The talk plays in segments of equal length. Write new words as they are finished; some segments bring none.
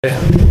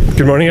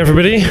Good morning,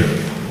 everybody.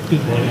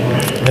 Good morning.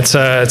 It's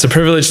a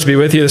privilege to be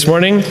with you this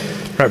morning,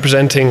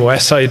 representing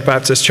Westside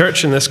Baptist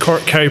Church in this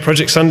Cork Kerry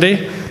Project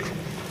Sunday.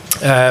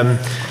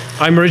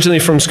 I'm originally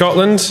from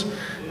Scotland.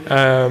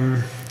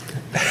 There's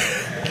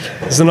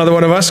another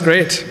one of us,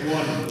 great.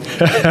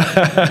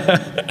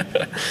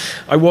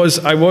 I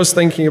was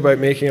thinking about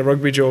making a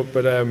rugby joke,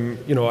 but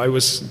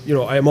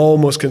I'm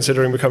almost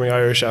considering becoming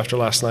Irish after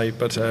last night,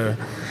 but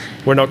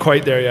we're not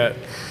quite there yet.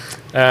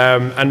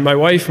 And my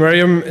wife,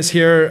 Miriam, is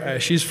here.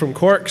 She's from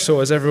Cork, so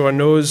as everyone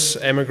knows,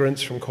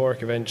 immigrants from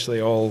Cork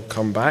eventually all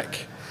come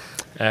back.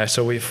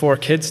 So we have 4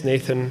 kids,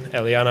 Nathan,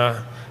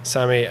 Eliana,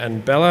 Sammy,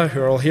 and Bella,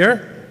 who are all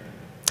here.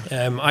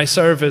 I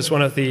serve as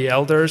one of the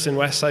elders in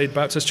Westside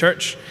Baptist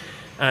Church,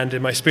 and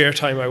in my spare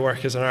time I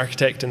work as an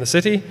architect in the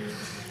city.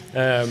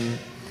 I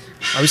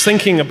was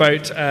thinking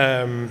about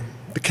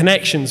the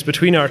connections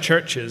between our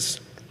churches,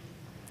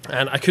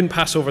 and I couldn't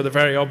pass over the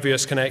very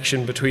obvious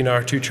connection between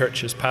our 2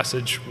 churches,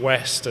 Passage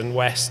West and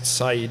West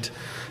Side.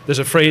 There's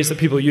a phrase that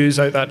people use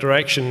out that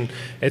direction,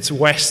 it's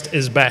West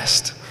is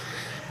best.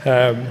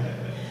 But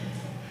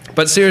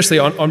seriously,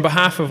 on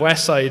behalf of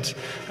Westside,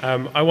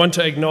 I want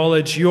to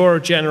acknowledge your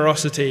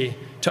generosity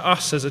to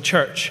us as a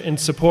church in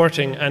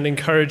supporting and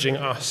encouraging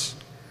us.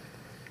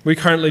 We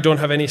currently don't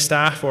have any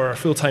staff or a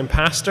full-time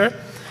pastor,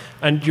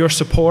 and your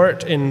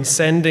support in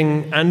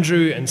sending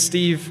Andrew and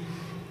Steve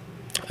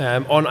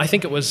on, I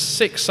think it was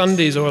 6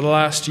 Sundays over the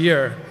last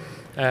year,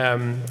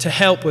 to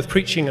help with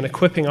preaching and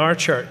equipping our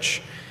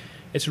church.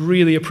 It's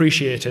really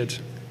appreciated,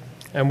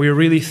 and we're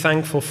really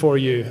thankful for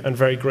you and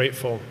very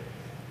grateful.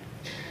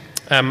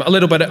 A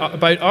little bit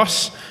about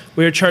us.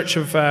 We're a church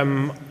of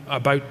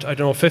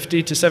about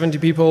 50 to 70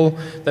 people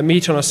that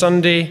meet on a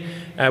Sunday.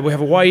 We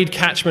have a wide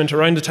catchment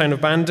around the town of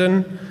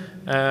Bandon.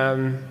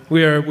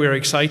 We're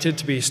excited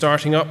to be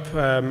starting up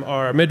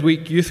our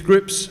midweek youth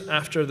groups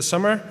after the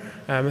summer.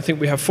 I think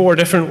we have 4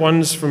 different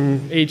ones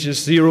from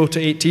ages 0 to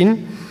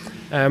 18.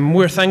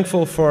 We're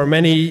thankful for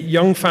many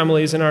young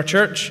families in our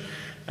church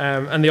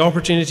and the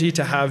opportunity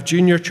to have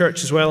junior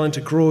church as well and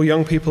to grow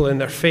young people in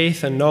their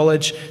faith and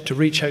knowledge to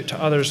reach out to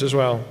others as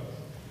well.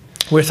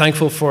 We're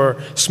thankful for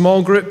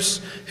small groups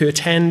who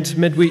attend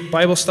midweek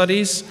Bible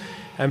studies,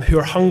 who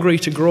are hungry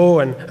to grow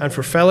and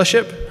for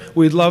fellowship.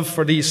 We'd love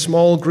for these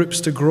small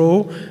groups to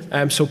grow,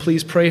 so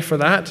please pray for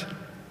that.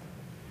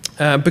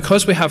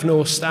 Because we have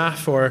no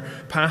staff or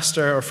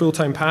pastor or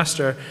full-time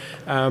pastor,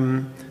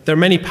 there are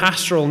many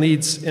pastoral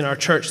needs in our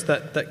church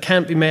that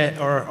can't be met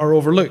or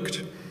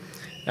overlooked.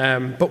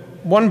 But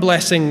one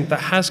blessing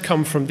that has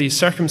come from these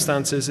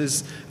circumstances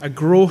is a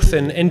growth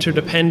in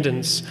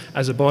interdependence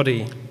as a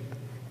body.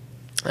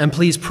 And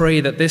please pray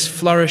that this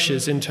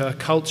flourishes into a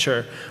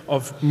culture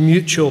of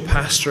mutual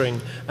pastoring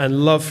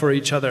and love for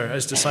each other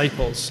as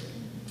disciples.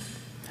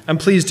 And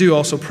please do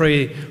also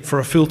pray for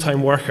a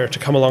full-time worker to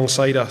come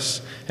alongside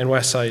us in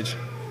Westside.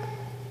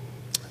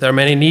 There are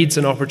many needs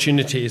and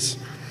opportunities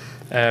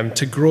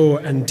to grow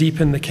and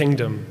deepen the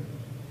kingdom.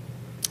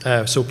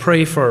 So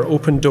pray for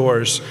open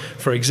doors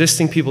for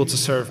existing people to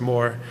serve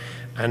more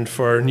and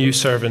for new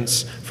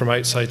servants from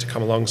outside to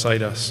come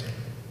alongside us.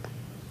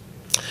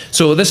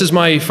 So this is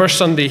my first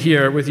Sunday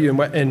here with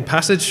you in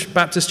Passage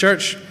Baptist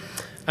Church,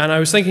 and I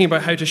was thinking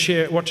about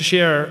what to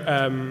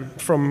share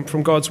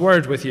from God's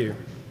Word with you.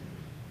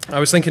 I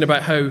was thinking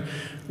about how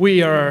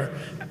we are,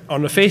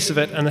 on the face of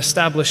it, an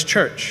established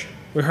church.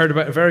 We heard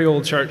about a very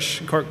old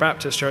church, Cork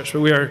Baptist Church,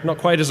 but we are not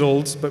quite as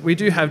old, but we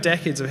do have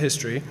decades of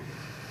history.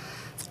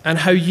 And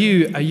how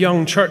you, a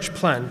young church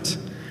plant,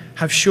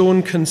 have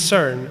shown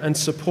concern and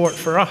support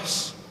for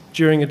us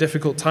during a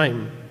difficult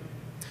time.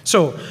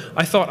 So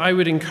I thought I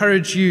would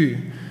encourage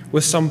you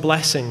with some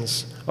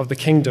blessings of the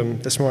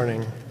kingdom this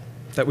morning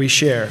that we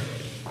share.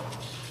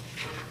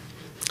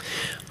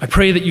 I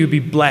pray that you be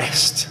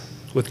blessed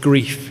with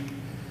grief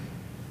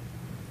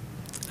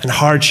and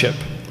hardship.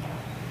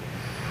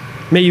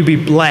 May you be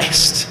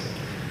blessed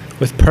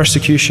with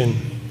persecution,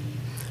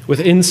 with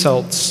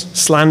insults,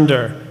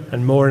 slander,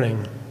 and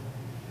mourning.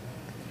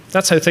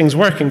 That's how things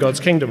work in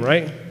God's kingdom,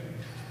 right?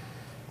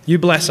 You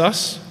bless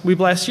us, we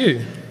bless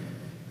you.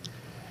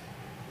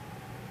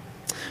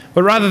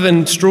 But rather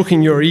than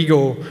stroking your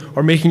ego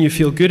or making you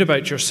feel good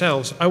about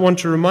yourselves, I want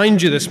to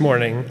remind you this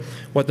morning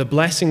what the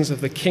blessings of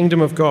the kingdom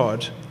of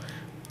God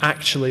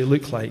actually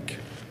look like.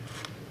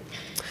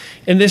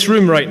 In this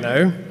room right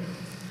now,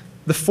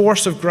 the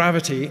force of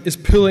gravity is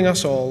pulling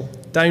us all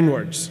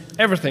downwards,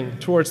 everything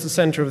towards the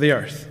center of the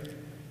earth.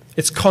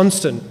 It's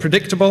constant,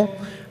 predictable,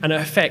 and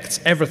it affects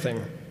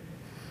everything.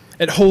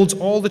 It holds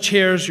all the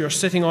chairs you're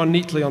sitting on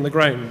neatly on the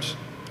ground.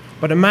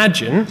 But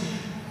imagine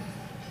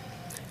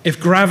if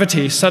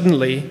gravity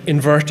suddenly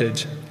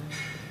inverted.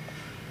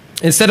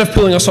 Instead of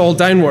pulling us all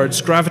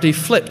downwards, gravity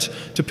flipped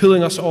to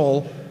pulling us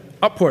all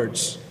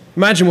upwards.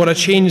 Imagine what a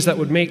change that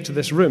would make to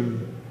this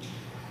room.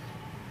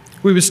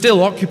 We would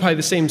still occupy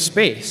the same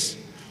space,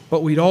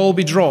 but we'd all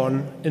be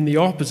drawn in the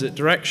opposite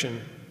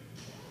direction.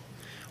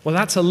 Well,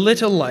 that's a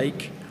little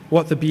like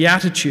what the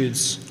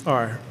Beatitudes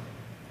are.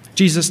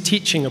 Jesus'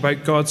 teaching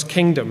about God's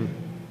kingdom.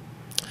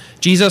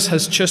 Jesus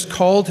has just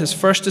called his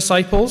first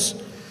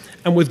disciples,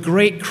 and with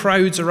great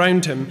crowds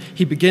around him,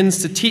 he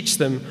begins to teach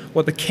them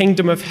what the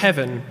kingdom of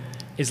heaven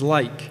is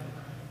like.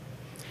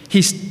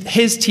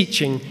 His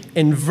teaching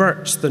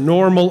inverts the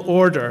normal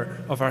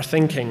order of our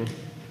thinking.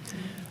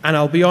 And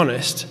I'll be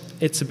honest,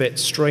 it's a bit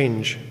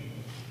strange.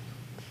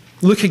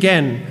 Look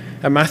again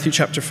at Matthew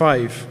chapter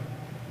 5.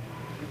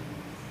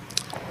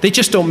 They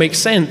just don't make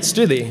sense,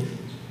 do they?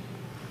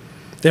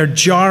 They're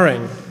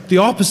jarring, the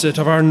opposite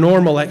of our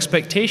normal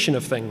expectation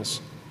of things.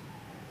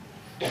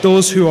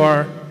 Those who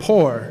are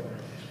poor,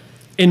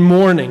 in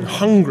mourning,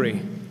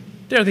 hungry,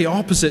 they're the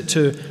opposite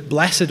to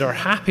blessed or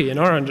happy in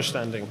our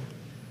understanding.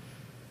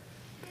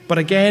 But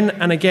again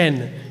and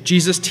again,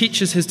 Jesus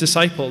teaches his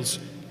disciples,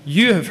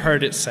 you have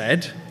heard it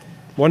said,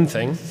 one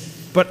thing,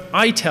 but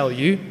I tell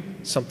you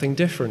something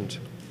different.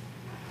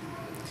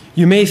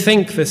 You may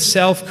think the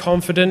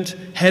self-confident,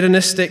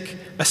 hedonistic,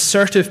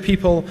 assertive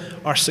people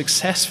are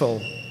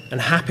successful and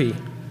happy.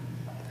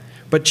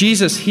 But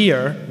Jesus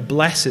here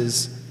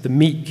blesses the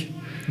meek,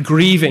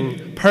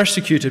 grieving,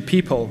 persecuted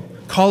people,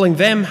 calling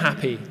them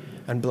happy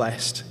and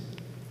blessed.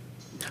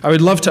 I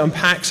would love to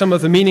unpack some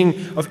of the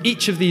meaning of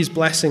each of these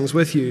blessings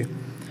with you.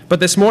 But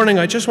this morning,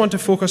 I just want to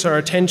focus our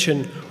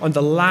attention on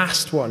the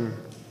last one,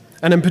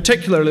 and in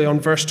particularly on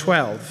verse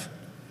 12,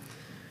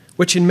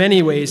 which in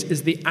many ways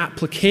is the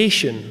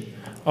application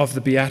of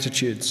the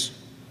Beatitudes.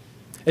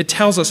 It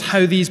tells us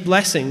how these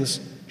blessings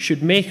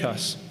should make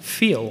us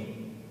feel.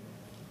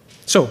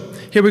 So,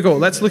 here we go.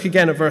 Let's look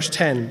again at verse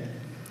 10.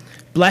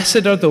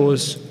 Blessed are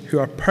those who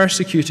are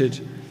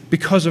persecuted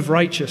because of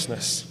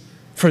righteousness,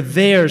 for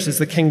theirs is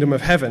the kingdom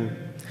of heaven.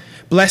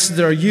 Blessed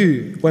are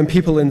you when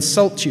people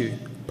insult you,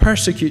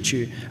 persecute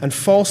you, and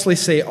falsely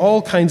say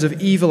all kinds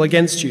of evil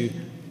against you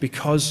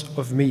because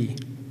of me.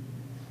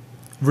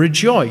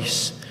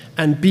 Rejoice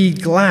and be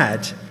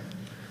glad,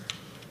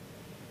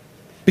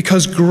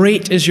 because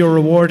great is your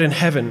reward in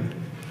heaven,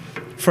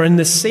 for in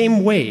the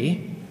same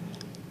way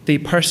they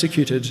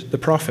persecuted the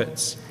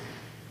prophets.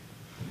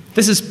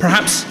 This is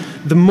perhaps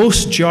the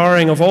most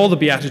jarring of all the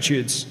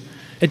Beatitudes.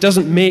 It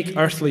doesn't make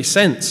earthly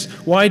sense.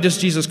 Why does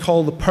Jesus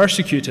call the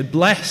persecuted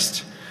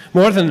blessed?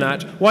 More than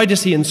that, why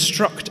does he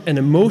instruct an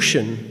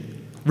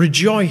emotion?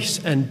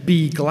 Rejoice and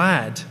be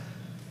glad.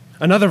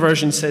 Another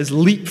version says,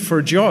 leap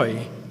for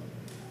joy.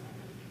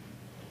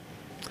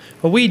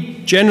 Well,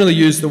 we generally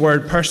use the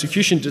word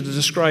persecution to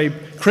describe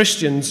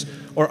Christians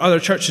or other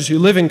churches who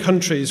live in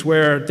countries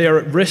where they are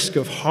at risk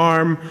of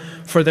harm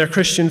for their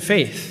Christian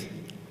faith.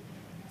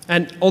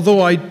 And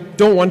although I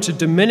don't want to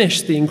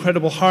diminish the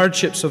incredible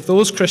hardships of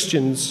those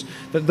Christians,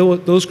 that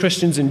those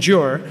Christians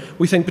endure,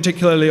 we think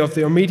particularly of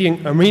the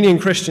Armenian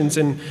Christians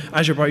in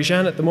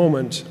Azerbaijan at the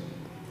moment.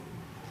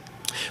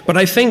 But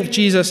I think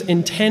Jesus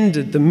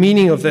intended the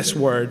meaning of this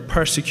word,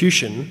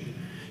 persecution,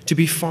 to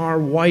be far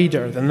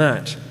wider than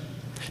that.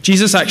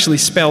 Jesus actually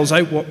spells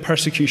out what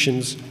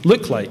persecutions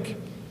look like.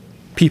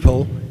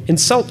 People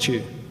insult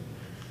you,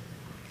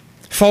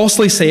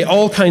 falsely say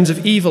all kinds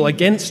of evil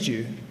against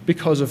you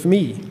because of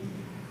me.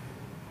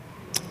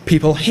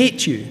 People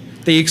hate you,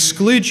 they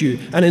exclude you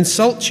and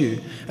insult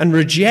you and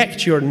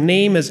reject your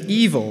name as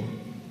evil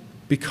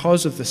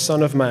because of the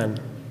Son of Man.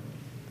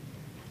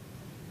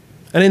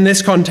 And in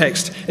this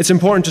context, it's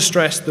important to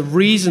stress the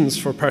reasons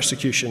for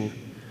persecution.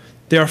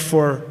 They are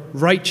for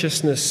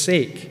righteousness'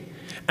 sake,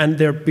 and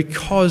they're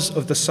because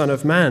of the Son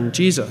of Man,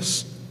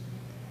 Jesus.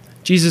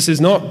 Jesus is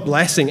not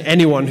blessing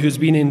anyone who's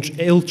been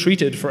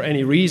ill-treated for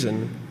any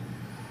reason.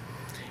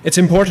 It's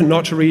important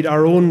not to read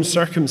our own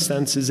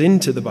circumstances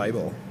into the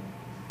Bible.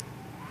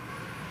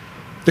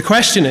 The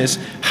question is,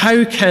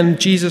 how can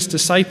Jesus'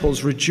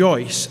 disciples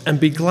rejoice and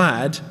be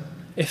glad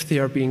if they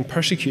are being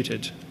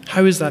persecuted?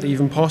 How is that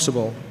even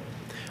possible?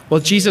 Well,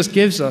 Jesus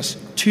gives us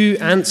two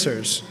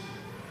answers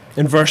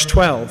in verse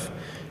 12,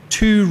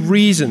 two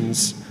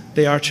reasons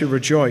they are to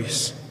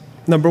rejoice.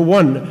 Number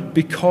one,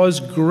 because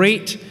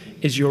great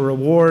is your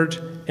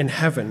reward in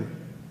heaven.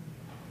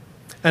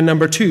 And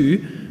number two,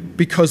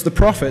 because the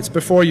prophets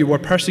before you were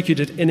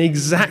persecuted in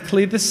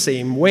exactly the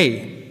same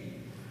way.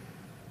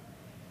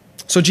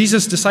 So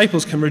Jesus'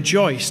 disciples can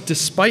rejoice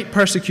despite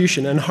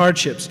persecution and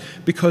hardships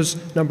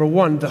because, number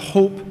one, the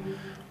hope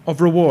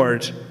of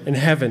reward in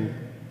heaven.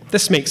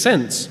 This makes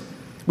sense.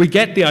 We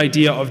get the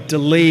idea of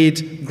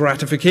delayed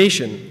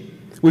gratification.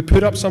 We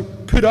put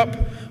up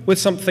with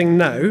something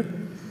now,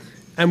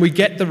 and we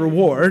get the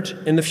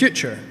reward in the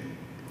future.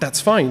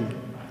 That's fine.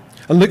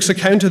 And Luke's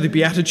account of the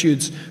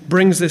Beatitudes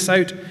brings this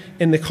out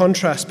in the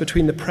contrast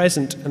between the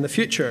present and the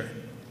future.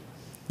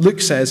 Luke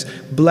says,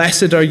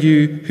 "Blessed are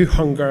you who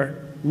hunger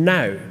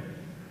now,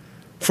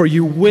 for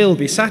you will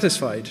be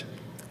satisfied."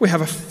 We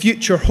have a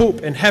future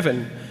hope in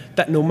heaven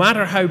that no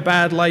matter how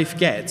bad life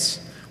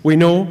gets, we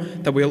know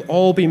that it will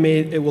all be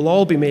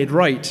made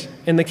right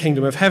in the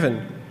kingdom of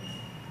heaven.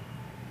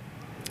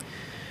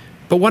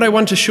 But what I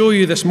want to show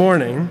you this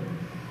morning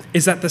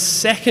is that the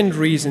second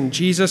reason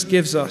Jesus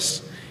gives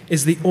us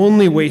is the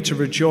only way to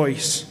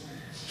rejoice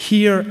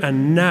here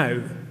and now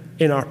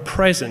in our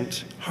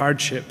present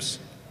hardships.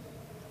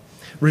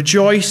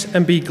 Rejoice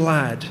and be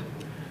glad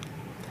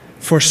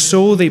for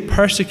so they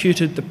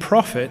persecuted the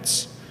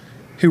prophets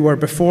who were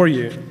before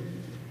you."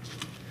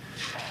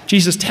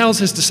 Jesus tells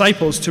his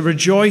disciples to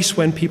rejoice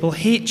when people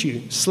hate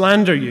you,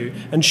 slander you,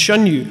 and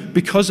shun you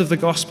because of the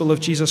gospel of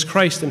Jesus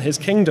Christ and his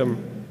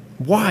kingdom.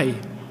 Why?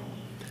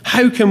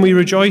 How can we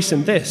rejoice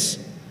in this?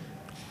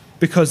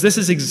 Because this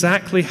is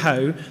exactly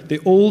how the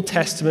Old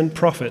Testament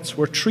prophets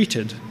were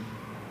treated.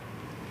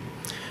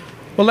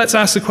 Well, let's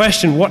ask the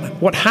question,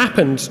 what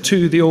happened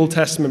to the Old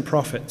Testament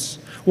prophets?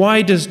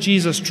 Why does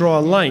Jesus draw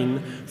a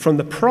line from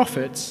the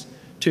prophets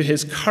to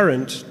his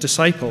current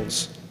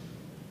disciples?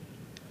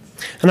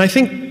 And I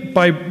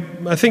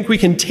think we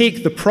can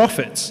take the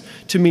prophets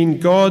to mean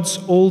God's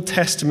Old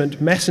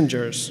Testament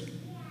messengers,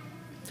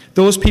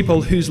 those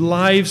people whose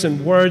lives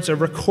and words are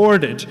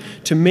recorded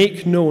to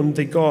make known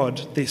the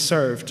God they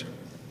served.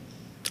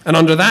 And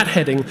under that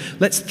heading,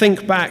 let's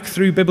think back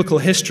through biblical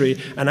history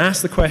and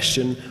ask the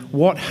question,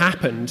 what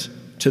happened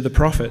to the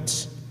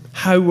prophets?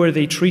 How were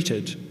they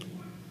treated?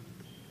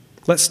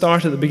 Let's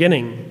start at the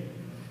beginning.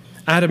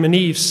 Adam and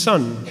Eve's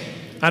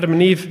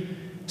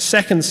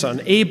second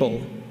son,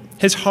 Abel.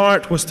 His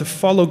heart was to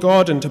follow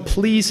God and to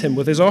please him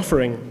with his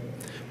offering.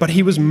 But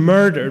he was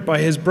murdered by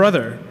his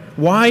brother.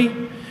 Why?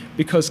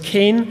 Because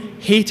Cain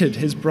hated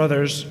his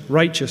brother's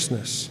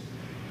righteousness.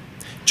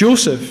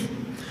 Joseph,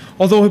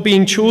 although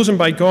being chosen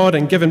by God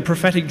and given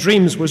prophetic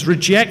dreams, was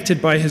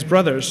rejected by his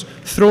brothers,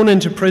 thrown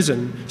into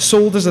prison,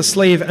 sold as a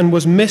slave, and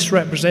was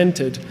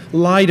misrepresented,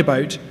 lied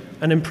about,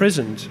 and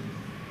imprisoned.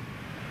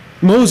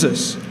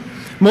 Moses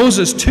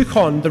took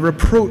on the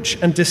reproach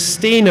and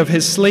disdain of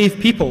his slave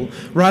people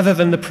rather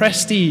than the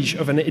prestige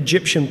of an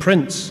Egyptian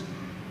prince.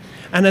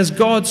 And as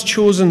God's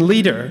chosen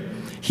leader,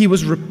 he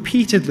was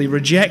repeatedly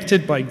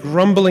rejected by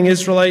grumbling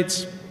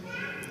Israelites.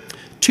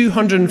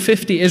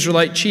 250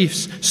 Israelite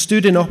chiefs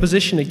stood in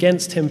opposition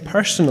against him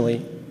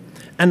personally,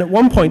 and at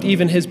one point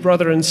even his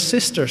brother and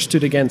sister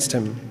stood against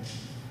him.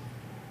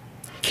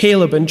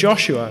 Caleb and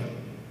Joshua.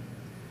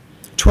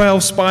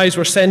 12 spies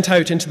were sent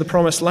out into the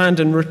promised land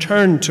and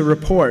returned to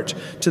report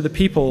to the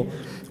people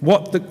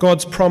what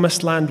God's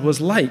promised land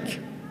was like.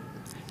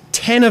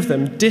 10 of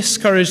them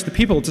discouraged the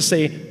people to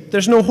say,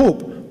 "There's no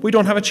hope, we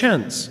don't have a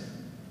chance."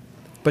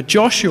 But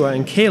Joshua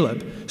and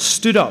Caleb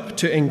stood up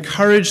to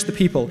encourage the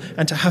people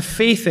and to have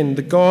faith in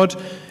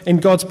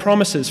God's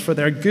promises for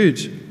their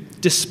good,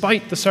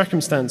 despite the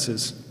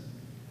circumstances.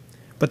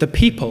 But the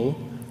people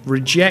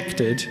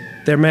rejected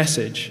their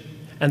message,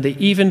 and they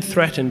even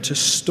threatened to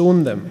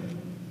stone them.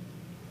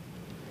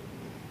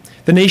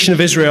 The nation of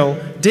Israel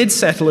did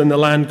settle in the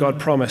land God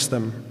promised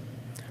them,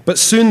 but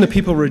soon the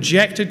people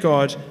rejected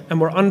God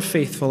and were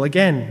unfaithful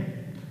again.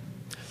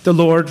 The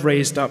Lord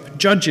raised up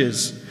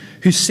judges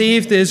who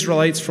saved the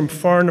Israelites from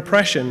foreign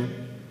oppression.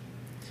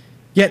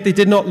 Yet they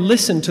did not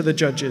listen to the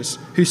judges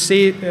who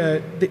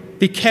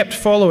they kept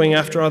following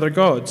after other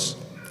gods.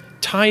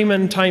 Time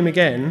and time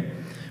again,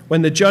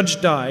 when the judge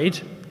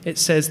died, it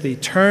says they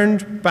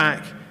turned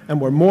back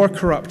and were more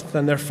corrupt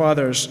than their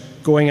fathers,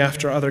 going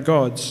after other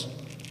gods.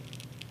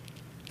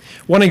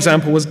 One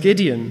example was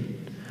Gideon.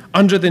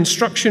 Under the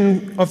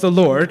instruction of the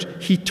Lord,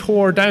 he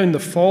tore down the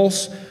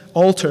false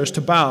altars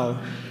to Baal,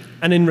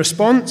 and in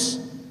response,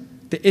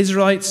 the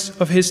Israelites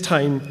of his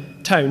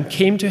town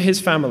came to his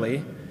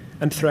family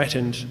and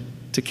threatened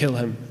to kill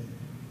him.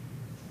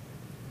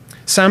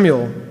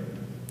 Samuel,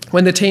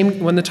 then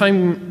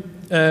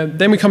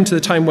we come to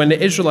the time when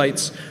the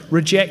Israelites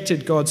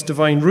rejected God's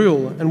divine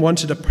rule and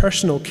wanted a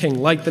personal king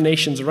like the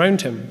nations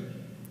around him.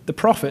 The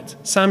prophet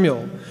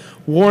Samuel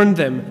warned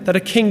them that a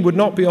king would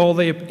not be all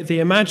they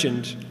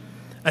imagined,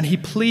 and he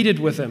pleaded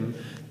with them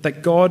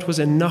that God was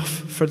enough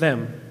for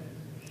them.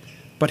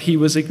 But he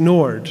was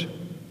ignored,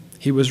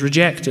 he was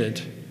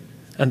rejected,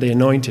 and they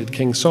anointed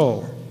King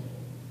Saul.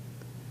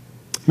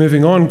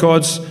 Moving on,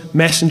 God's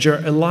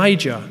messenger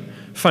Elijah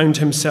found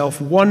himself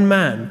one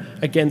man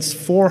against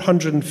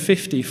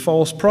 450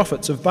 false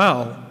prophets of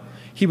Baal.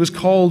 He was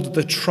called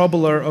the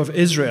troubler of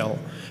Israel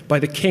by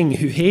the king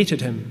who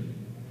hated him.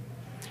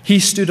 He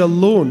stood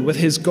alone with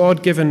his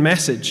God-given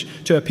message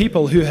to a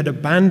people who had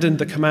abandoned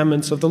the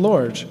commandments of the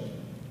Lord.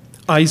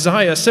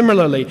 Isaiah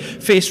similarly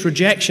faced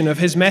rejection of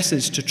his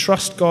message to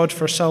trust God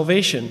for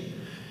salvation.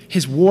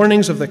 His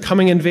warnings of the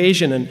coming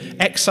invasion and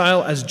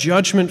exile as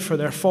judgment for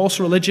their false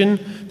religion,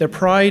 their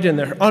pride, and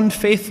their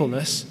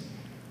unfaithfulness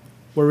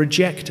were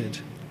rejected.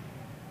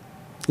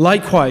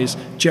 Likewise,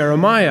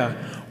 Jeremiah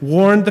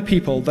warned the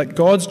people that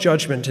God's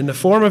judgment in the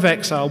form of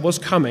exile was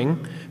coming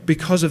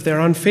because of their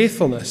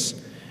unfaithfulness.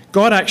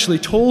 God actually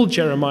told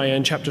Jeremiah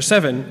in chapter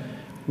 7,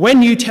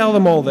 "When you tell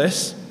them all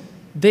this,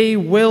 they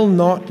will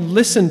not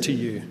listen to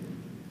you.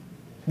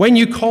 When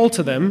you call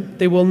to them,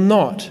 they will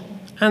not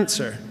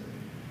answer."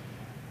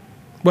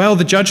 Well,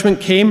 the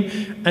judgment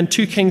came, and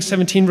 2 Kings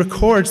 17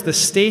 records the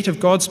state of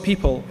God's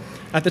people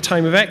at the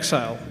time of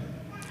exile.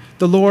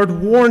 The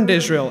Lord warned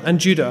Israel and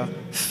Judah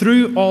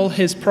through all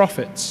his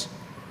prophets,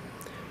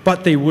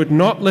 but they would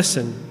not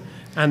listen,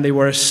 and they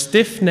were as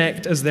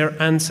stiff-necked as their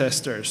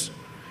ancestors,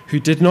 who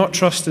did not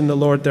trust in the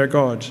Lord their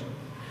God.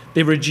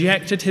 They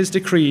rejected his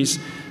decrees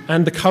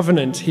and the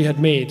covenant he had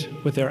made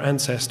with their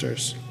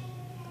ancestors.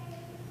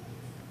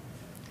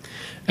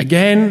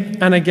 Again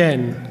and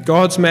again,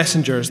 God's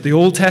messengers, the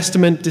Old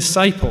Testament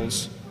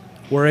disciples,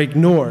 were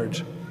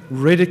ignored,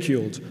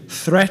 ridiculed,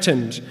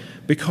 threatened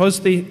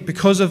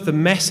because of the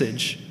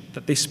message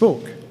that they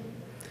spoke.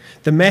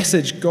 The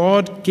message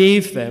God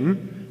gave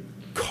them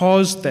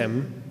caused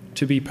them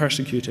to be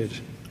persecuted.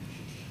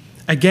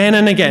 Again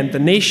and again, the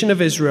nation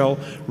of Israel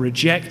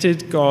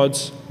rejected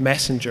God's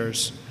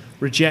messengers,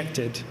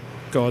 rejected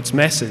God's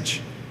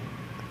message.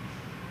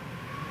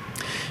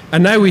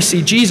 And now we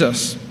see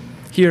Jesus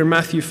here in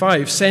Matthew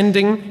 5,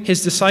 sending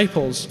his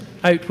disciples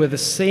out with the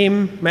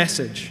same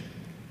message,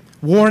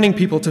 warning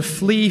people to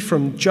flee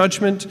from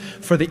judgment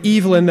for the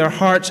evil in their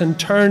hearts and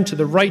turn to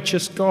the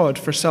righteous God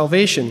for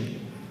salvation.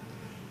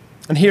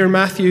 And here in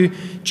Matthew,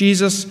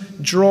 Jesus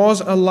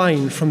draws a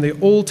line from the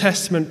Old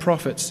Testament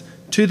prophets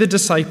to the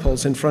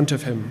disciples in front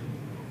of him.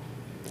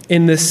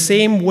 In the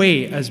same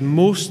way as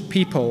most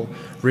people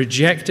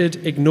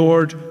rejected,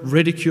 ignored,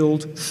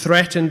 ridiculed,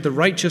 threatened the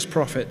righteous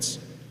prophets,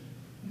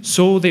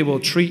 so they will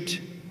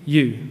treat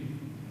you.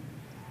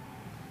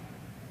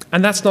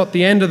 And that's not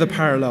the end of the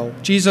parallel.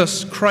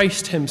 Jesus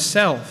Christ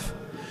himself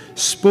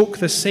spoke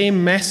the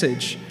same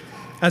message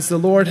as the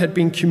Lord had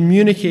been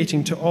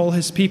communicating to all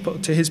his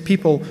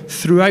people,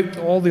 throughout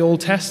all the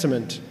Old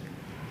Testament.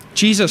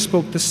 Jesus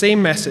spoke the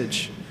same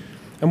message.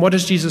 And what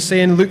does Jesus say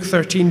in Luke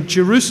 13?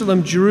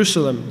 Jerusalem,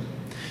 Jerusalem,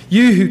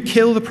 you who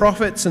kill the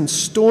prophets and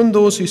stone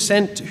those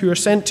who are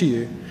sent to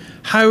you,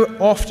 how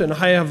often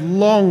I have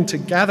longed to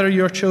gather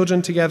your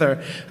children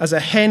together as a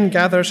hen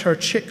gathers her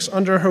chicks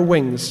under her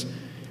wings,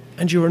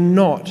 and you are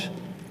not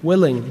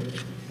willing.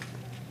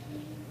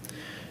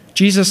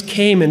 Jesus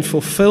came in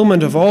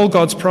fulfillment of all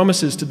God's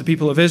promises to the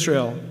people of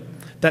Israel,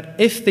 that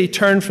if they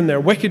turned from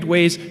their wicked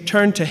ways,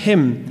 turned to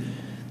him,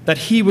 that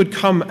he would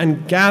come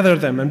and gather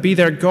them and be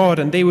their God,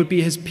 and they would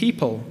be his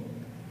people.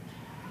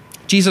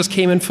 Jesus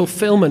came in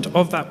fulfillment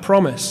of that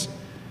promise,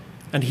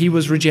 and he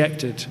was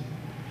rejected,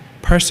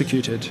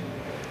 persecuted,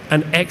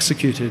 and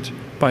executed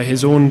by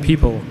his own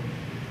people.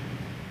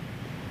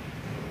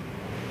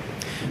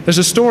 There's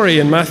a story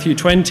in Matthew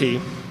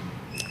 20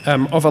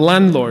 of a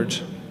landlord,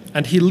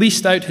 and he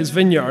leased out his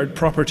vineyard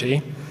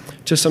property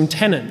to some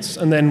tenants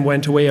and then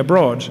went away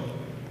abroad.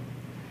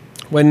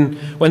 When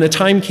the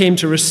time came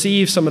to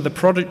receive some of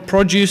the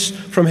produce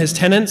from his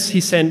tenants,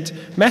 he sent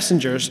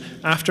messenger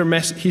after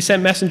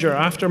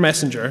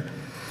messenger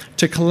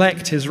to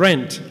collect his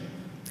rent.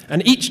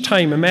 And each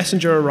time a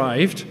messenger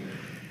arrived,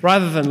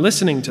 rather than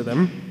listening to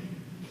them,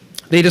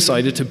 they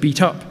decided to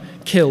beat up,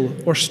 kill,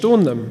 or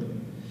stone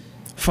them.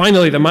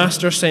 Finally, the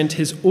master sent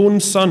his own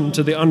son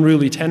to the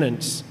unruly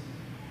tenants.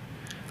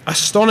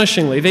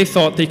 Astonishingly, they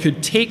thought they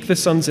could take the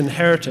son's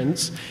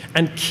inheritance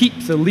and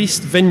keep the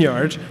leased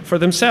vineyard for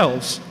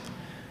themselves.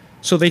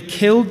 So they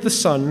killed the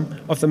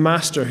son of the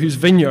master whose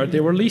vineyard they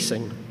were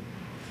leasing.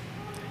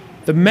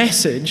 The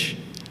message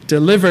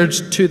delivered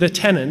to the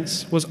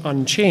tenants was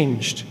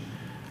unchanged,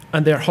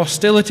 and their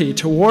hostility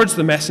towards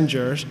the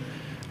messengers,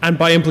 and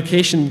by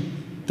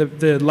implication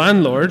the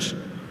landlord,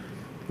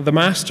 the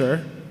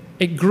master,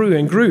 it grew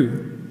and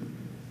grew.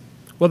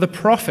 Well, the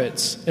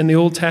prophets in the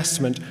Old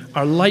Testament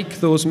are like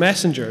those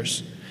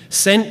messengers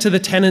sent to the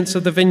tenants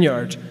of the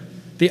vineyard.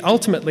 They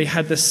ultimately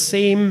had the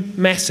same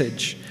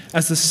message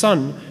as the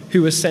son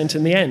who was sent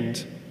in the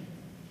end.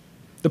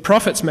 The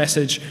prophet's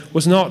message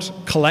was not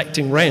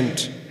collecting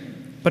rent,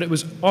 but it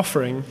was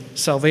offering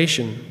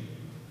salvation.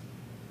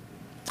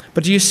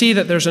 But do you see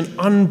that there's an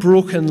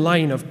unbroken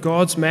line of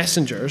God's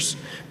messengers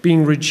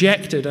being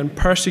rejected and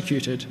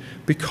persecuted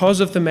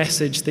because of the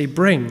message they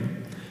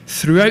bring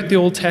throughout the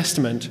Old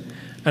Testament,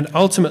 and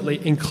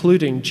ultimately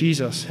including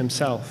Jesus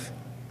himself?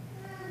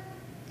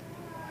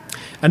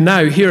 And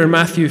now, here in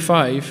Matthew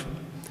 5,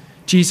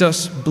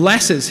 Jesus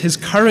blesses his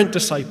current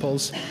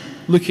disciples,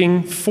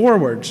 looking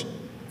forward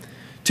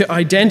to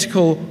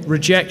identical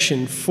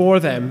rejection for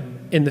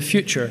them in the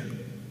future.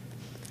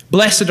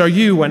 Blessed are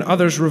you when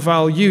others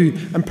revile you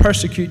and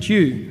persecute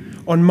you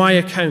on my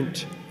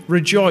account.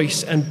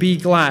 Rejoice and be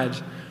glad,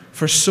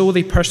 for so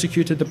they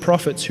persecuted the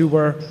prophets who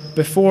were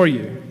before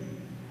you.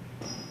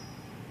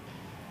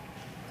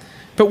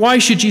 But why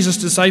should Jesus'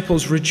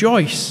 disciples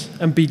rejoice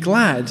and be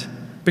glad?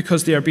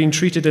 Because they are being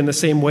treated in the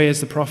same way as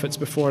the prophets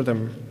before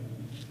them.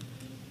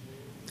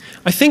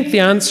 I think the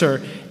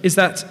answer is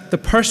that the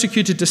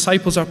persecuted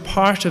disciples are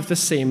part of the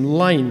same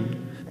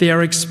line. They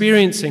are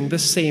experiencing the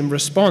same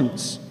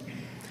response.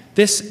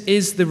 This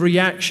is the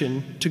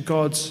reaction to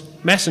God's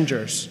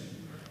messengers.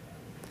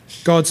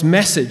 God's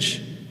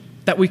message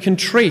that we can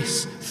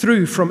trace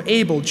through from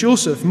Abel,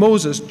 Joseph,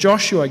 Moses,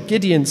 Joshua,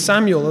 Gideon,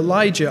 Samuel,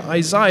 Elijah,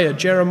 Isaiah,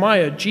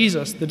 Jeremiah,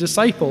 Jesus, the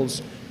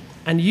disciples,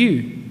 and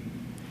you.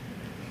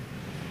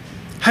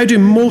 How do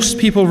most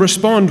people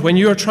respond when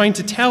you are trying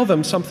to tell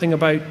them something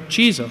about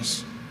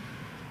Jesus?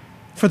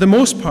 For the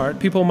most part,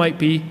 people might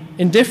be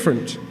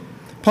indifferent,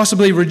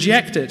 possibly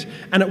reject it,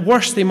 and at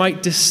worst they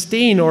might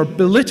disdain or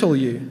belittle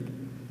you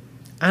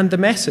and the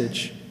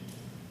message.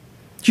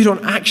 You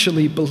don't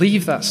actually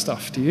believe that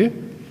stuff, do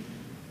you?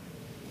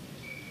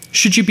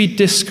 Should you be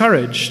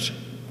discouraged?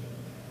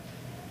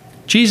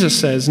 Jesus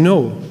says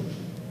no.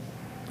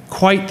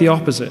 Quite the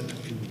opposite.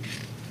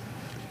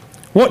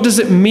 What does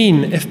it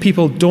mean if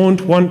people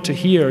don't want to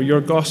hear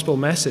your gospel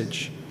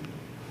message?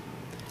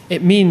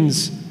 It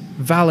means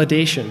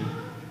validation.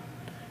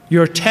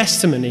 Your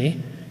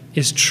testimony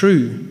is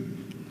true.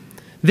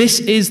 This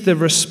is the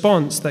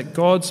response that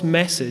God's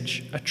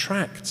message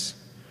attracts.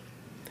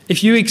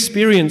 If you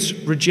experience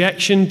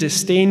rejection,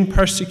 disdain,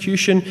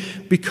 persecution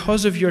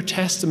because of your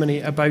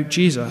testimony about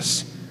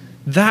Jesus,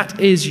 that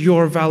is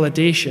your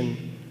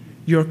validation,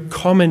 your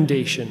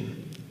commendation.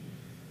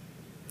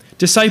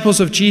 Disciples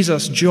of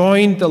Jesus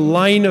joined the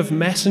line of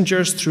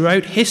messengers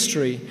throughout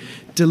history,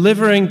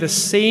 delivering the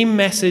same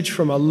message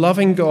from a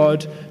loving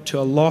God to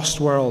a lost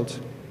world.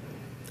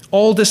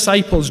 All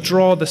disciples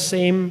draw the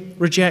same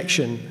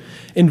rejection,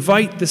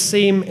 invite the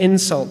same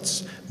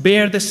insults,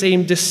 bear the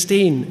same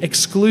disdain,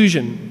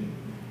 exclusion.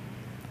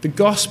 The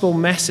gospel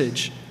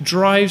message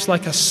drives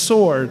like a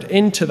sword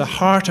into the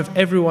heart of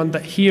everyone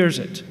that hears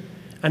it,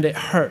 and it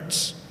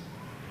hurts.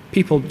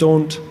 People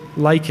don't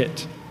like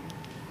it.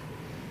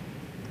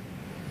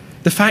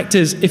 The fact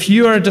is, if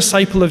you are a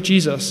disciple of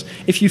Jesus,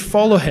 if you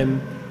follow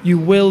him, you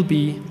will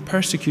be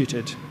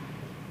persecuted.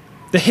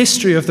 The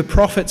history of the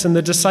prophets and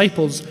the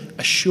disciples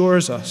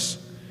assures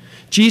us.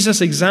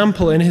 Jesus'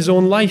 example in his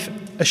own life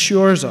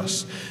assures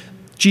us.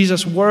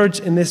 Jesus' words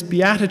in this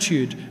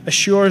beatitude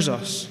assures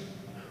us.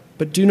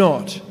 But do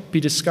not be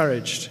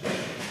discouraged.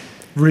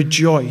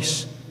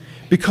 Rejoice,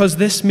 because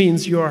this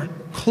means you are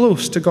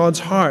close to God's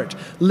heart,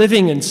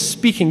 living and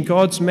speaking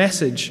God's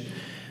message,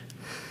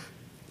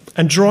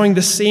 and drawing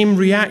the same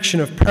reaction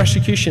of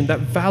persecution that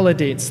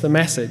validates the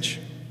message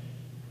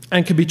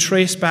and can be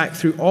traced back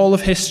through all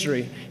of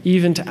history,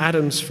 even to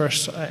Adam's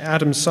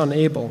son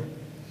Abel.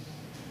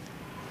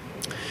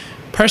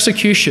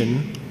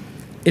 Persecution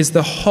is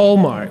the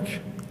hallmark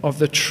of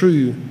the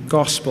true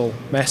gospel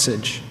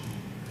message,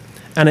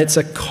 and it's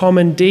a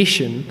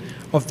commendation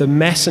of the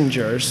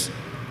messengers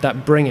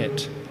that bring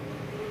it.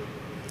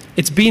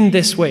 It's been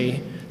this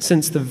way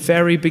since the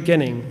very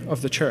beginning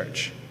of the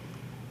church.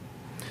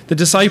 The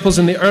disciples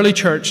in the early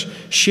church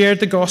shared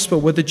the gospel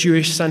with the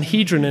Jewish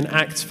Sanhedrin in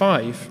Acts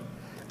 5.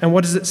 And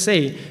what does it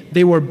say?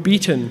 They were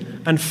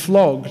beaten and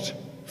flogged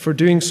for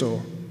doing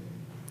so.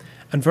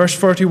 And verse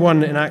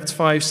 41 in Acts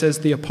 5 says,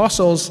 the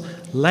apostles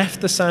left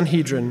the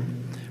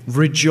Sanhedrin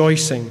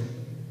rejoicing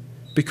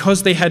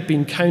because they had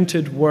been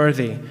counted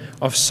worthy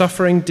of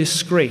suffering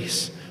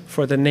disgrace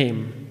for the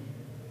name.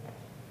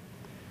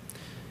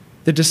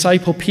 The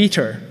disciple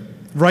Peter,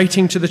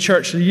 writing to the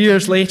church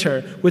years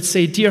later, would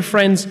say, dear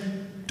friends,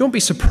 don't be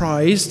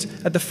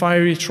surprised at the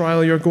fiery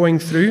trial you're going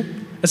through,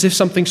 as if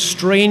something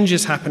strange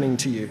is happening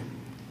to you.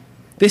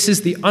 This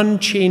is the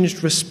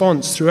unchanged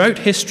response throughout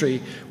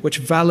history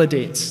which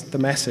validates the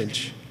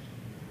message.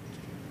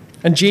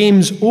 And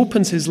James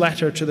opens his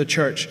letter to the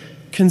church,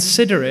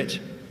 consider it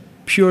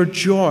pure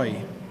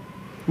joy,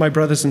 my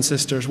brothers and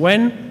sisters,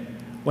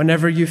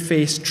 whenever you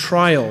face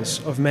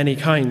trials of many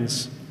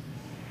kinds.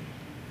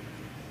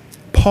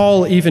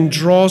 Paul even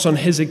draws on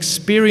his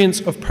experience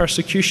of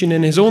persecution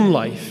in his own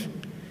life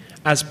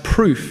as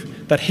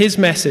proof that his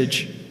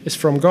message is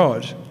from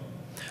God.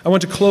 I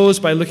want to close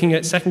by looking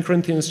at 2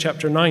 Corinthians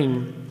chapter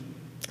 9.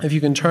 If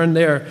you can turn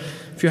there,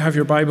 if you have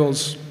your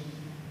Bibles.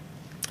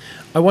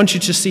 I want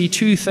you to see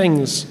two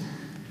things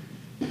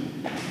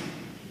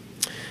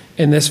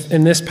in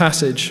this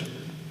passage.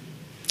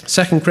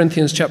 2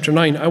 Corinthians chapter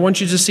 9. I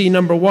want you to see,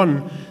 number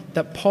one,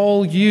 that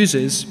Paul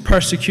uses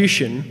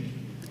persecution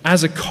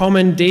as a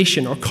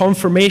commendation or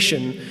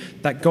confirmation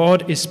that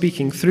God is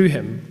speaking through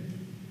him.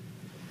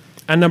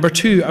 And number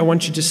two, I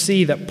want you to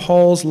see that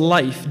Paul's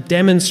life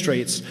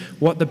demonstrates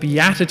what the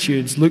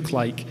Beatitudes look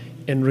like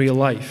in real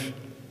life.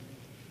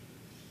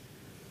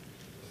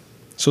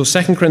 So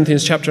 2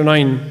 Corinthians chapter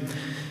 9,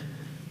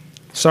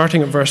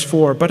 starting at verse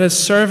 4, but as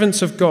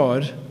servants of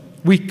God,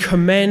 we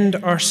commend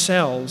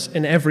ourselves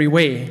in every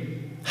way.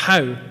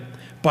 How?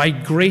 By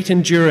great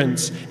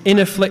endurance, in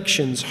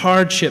afflictions,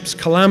 hardships,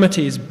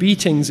 calamities,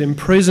 beatings,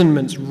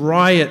 imprisonments,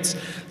 riots,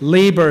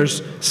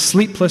 labors,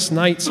 sleepless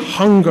nights,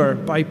 hunger,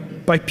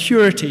 by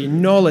purity,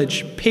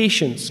 knowledge,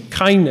 patience,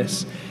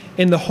 kindness,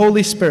 in the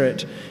Holy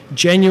Spirit,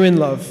 genuine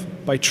love,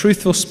 by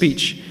truthful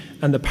speech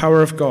and the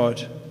power of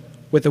God,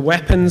 with the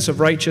weapons of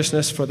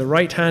righteousness for the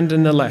right hand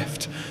and the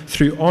left,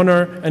 through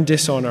honor and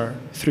dishonor,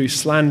 through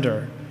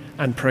slander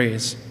and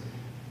praise.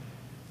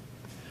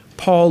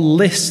 Paul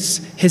lists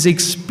his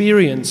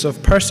experience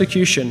of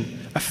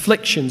persecution,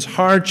 afflictions,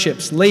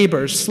 hardships,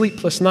 labors,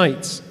 sleepless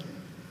nights,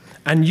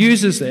 and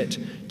uses it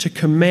to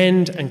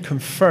commend and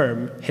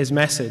confirm his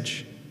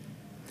message.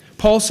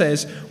 Paul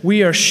says,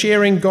 we are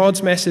sharing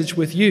God's message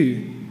with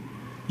you.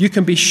 You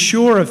can be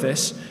sure of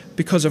this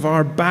because of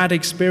our bad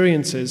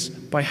experiences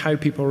by how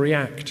people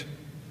react.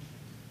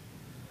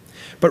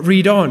 But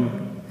read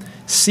on.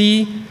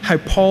 See how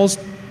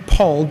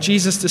Paul,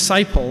 Jesus'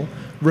 disciple,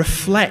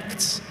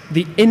 reflects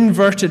the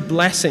inverted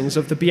blessings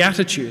of the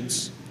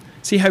Beatitudes.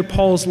 See how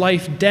Paul's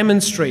life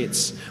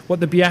demonstrates what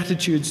the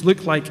Beatitudes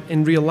look like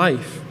in real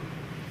life.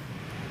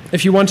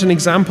 If you want an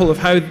example of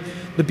how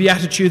the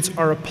Beatitudes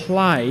are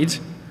applied,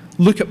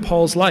 look at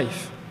Paul's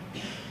life.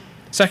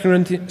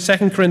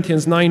 2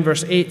 Corinthians 9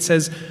 verse 8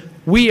 says,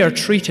 "We are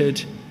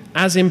treated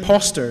as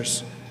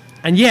impostors,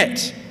 and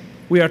yet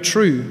we are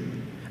true,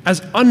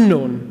 as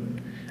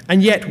unknown,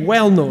 and yet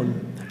well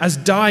known, as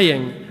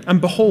dying, and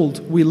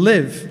behold, we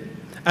live,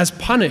 as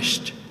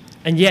punished,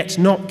 and yet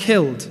not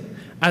killed,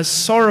 as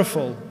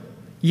sorrowful,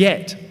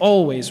 yet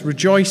always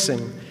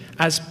rejoicing,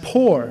 as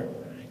poor,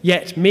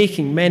 yet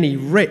making many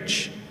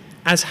rich,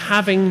 as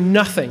having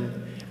nothing,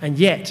 and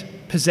yet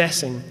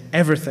possessing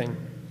everything."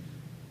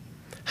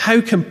 How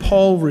can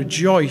Paul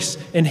rejoice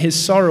in his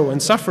sorrow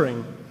and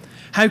suffering?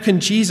 How can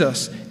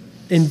Jesus'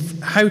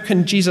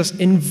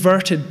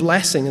 inverted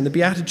blessing in the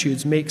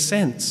Beatitudes make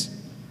sense?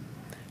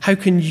 How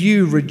can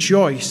you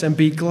rejoice and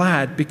be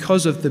glad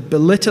because of the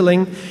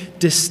belittling,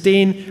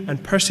 disdain,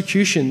 and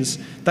persecutions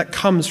that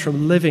comes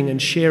from living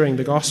and sharing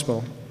the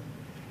gospel?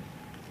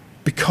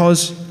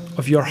 Because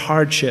of your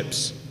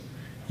hardships,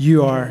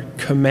 you are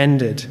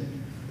commended.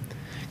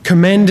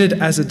 Commended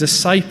as a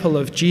disciple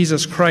of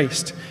Jesus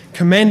Christ.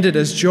 Commended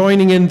as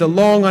joining in the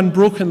long,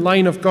 unbroken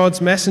line of God's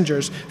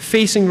messengers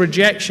facing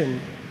rejection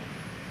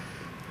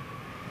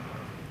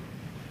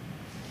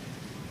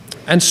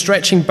and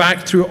stretching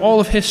back through all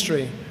of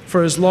history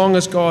for as long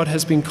as God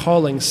has been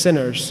calling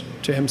sinners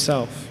to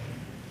himself.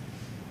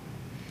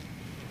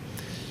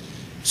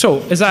 So,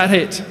 is that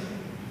it?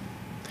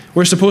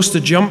 We're supposed to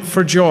jump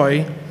for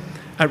joy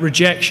at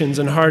rejections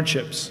and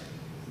hardships.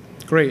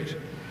 Great.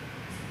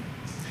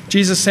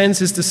 Jesus sends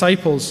his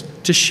disciples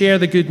to share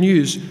the good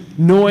news,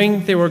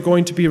 knowing they were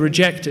going to be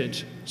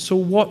rejected. So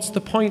what's the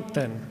point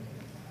then?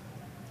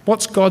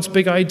 What's God's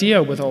big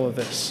idea with all of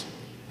this?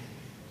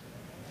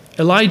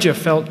 Elijah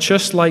felt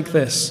just like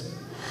this.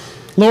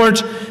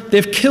 "Lord,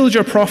 they've killed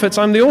your prophets.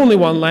 I'm the only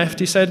one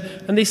left," he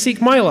said, "and they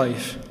seek my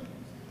life."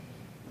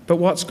 But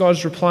what's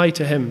God's reply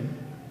to him?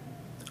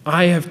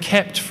 "I have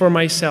kept for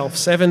myself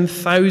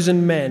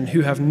 7,000 men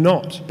who have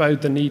not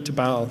bowed the knee to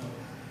Baal."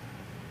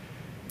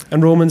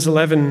 And Romans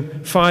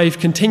 11:5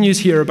 continues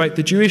here about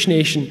the Jewish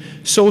nation.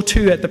 So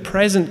too at the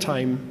present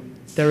time,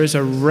 there is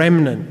a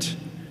remnant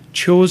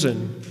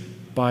chosen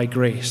by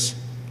grace.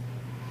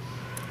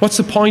 What's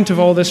the point of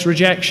all this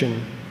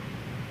rejection?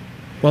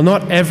 Well,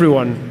 not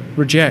everyone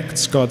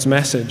rejects God's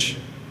message.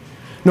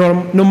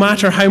 No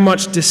matter how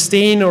much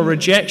disdain or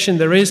rejection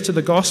there is to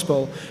the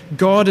gospel,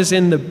 God is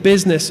in the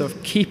business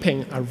of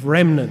keeping a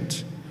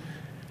remnant.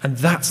 And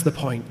that's the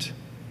point.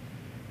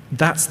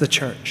 That's the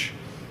church.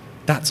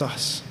 That's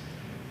us.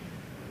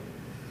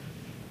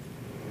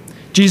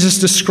 Jesus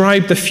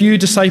described the few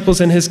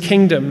disciples in his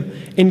kingdom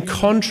in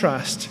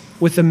contrast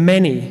with the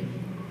many.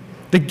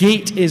 The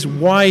gate is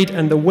wide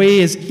and the way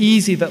is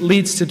easy that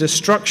leads to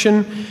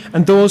destruction,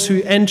 and those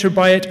who enter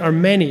by it are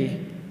many.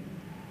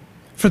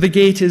 For the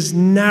gate is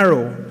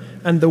narrow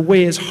and the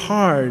way is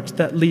hard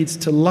that leads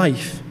to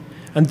life,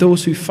 and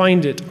those who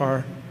find it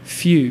are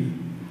few.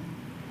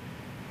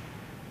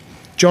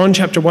 John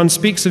chapter 1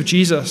 speaks of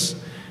Jesus,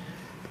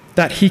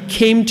 that he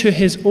came to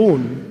his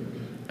own,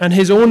 and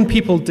his own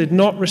people did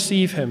not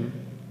receive him.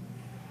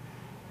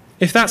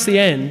 If that's the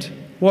end,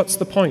 what's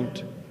the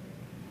point?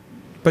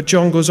 But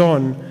John goes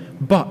on,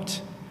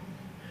 "But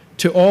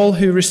to all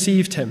who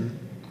received him,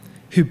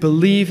 who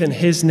believe in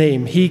his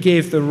name, he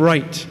gave the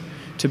right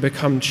to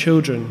become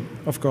children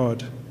of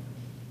God."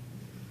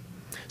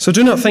 So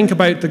do not think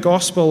about the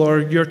gospel or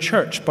your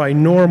church by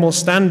normal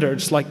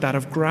standards like that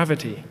of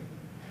gravity.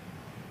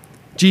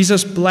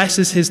 Jesus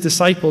blesses his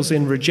disciples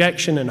in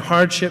rejection and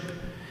hardship.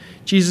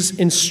 Jesus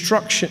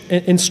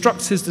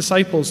instructs his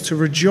disciples to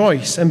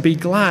rejoice and be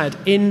glad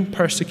in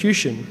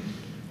persecution.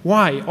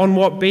 Why? On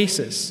what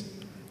basis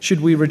should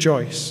we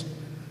rejoice?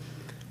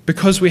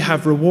 Because we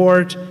have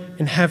reward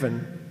in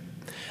heaven,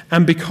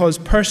 and because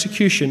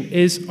persecution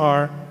is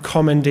our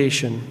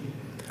commendation,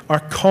 our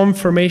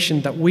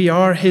confirmation that we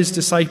are his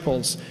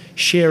disciples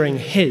sharing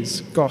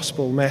his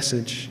gospel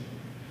message.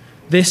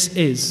 This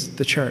is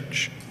the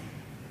church.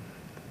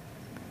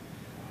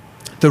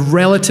 The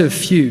relative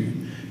few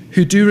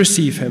who do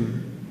receive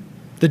him,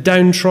 the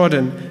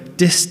downtrodden,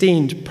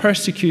 disdained,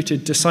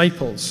 persecuted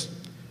disciples,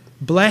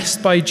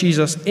 blessed by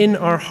Jesus in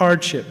our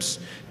hardships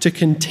to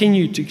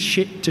continue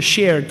to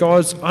share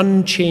God's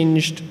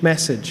unchanged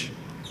message.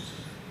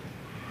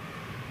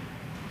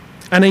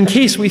 And in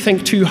case we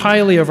think too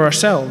highly of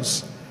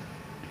ourselves,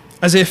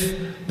 as if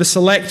the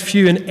select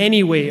few in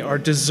any way are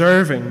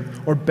deserving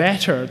or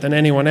better than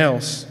anyone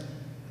else,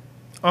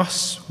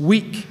 us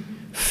weak,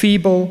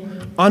 feeble,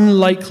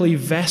 unlikely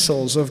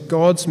vessels of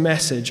God's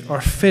message are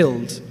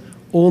filled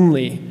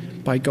only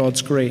by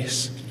God's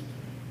grace.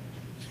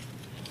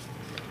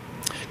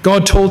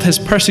 God told his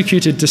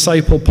persecuted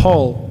disciple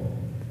Paul,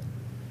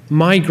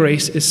 "My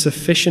grace is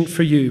sufficient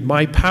for you.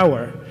 My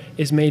power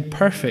is made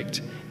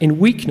perfect in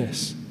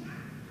weakness."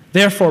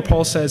 Therefore,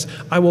 Paul says,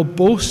 "I will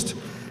boast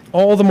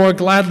all the more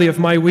gladly of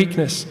my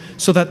weakness,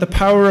 so that the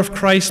power of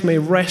Christ may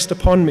rest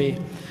upon me.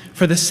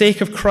 For the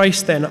sake of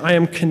Christ, then, I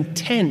am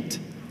content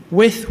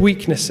with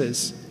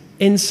weaknesses,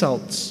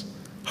 insults,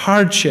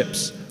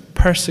 hardships,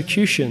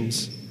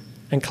 persecutions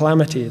and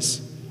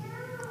calamities.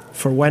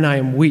 For when I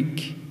am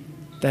weak,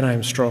 then I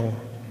am strong.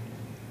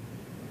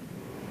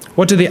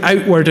 What do the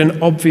outward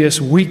and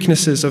obvious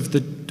weaknesses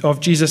of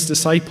Jesus'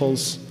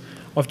 disciples,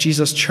 of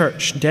Jesus'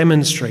 church,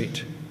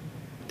 demonstrate?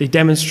 They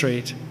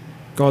demonstrate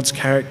God's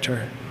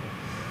character,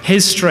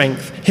 his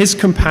strength, his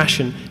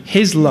compassion,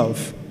 his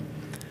love.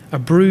 A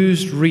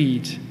bruised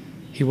reed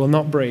he will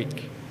not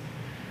break,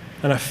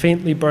 and a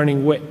faintly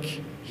burning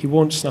wick he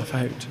won't snuff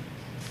out.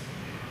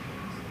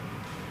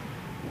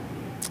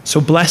 So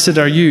blessed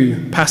are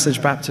you,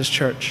 Passage Baptist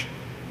Church,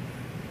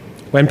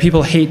 when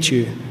people hate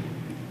you,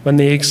 when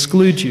they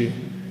exclude you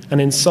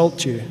and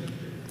insult you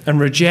and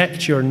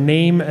reject your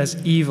name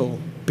as evil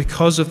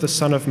because of the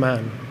Son of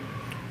Man.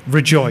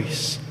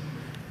 Rejoice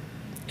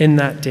in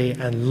that day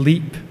and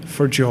leap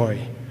for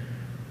joy,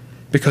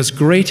 because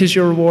great is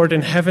your reward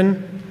in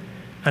heaven,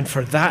 and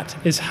for that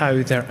is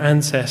how their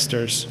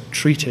ancestors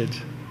treated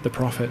the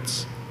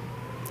prophets.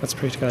 Let's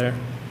pray together.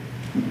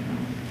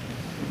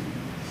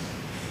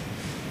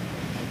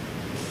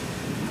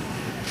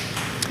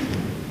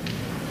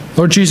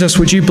 Lord Jesus,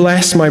 would you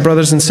bless my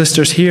brothers and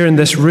sisters here in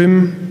this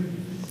room,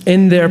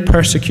 in their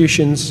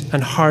persecutions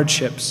and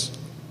hardships.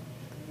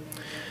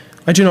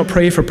 I do not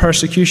pray for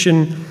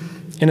persecution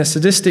in a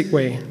sadistic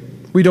way.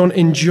 We don't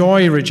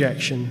enjoy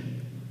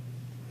rejection.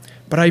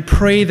 But I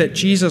pray that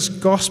Jesus'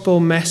 gospel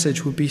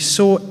message would be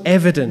so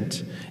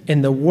evident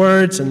in the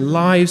words and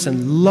lives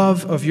and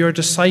love of your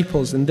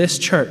disciples in this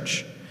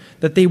church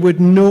that they would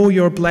know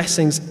your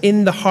blessings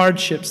in the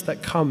hardships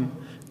that come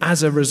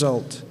as a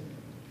result.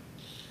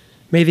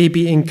 May they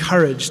be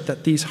encouraged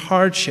that these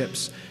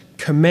hardships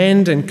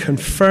commend and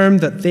confirm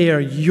that they are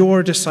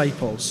your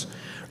disciples,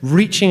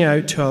 reaching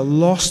out to a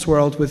lost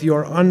world with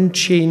your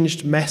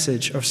unchanged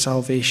message of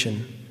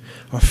salvation,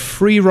 of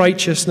free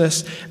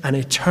righteousness and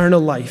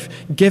eternal life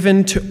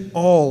given to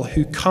all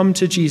who come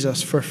to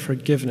Jesus for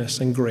forgiveness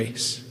and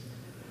grace.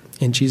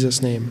 In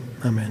Jesus' name,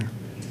 amen.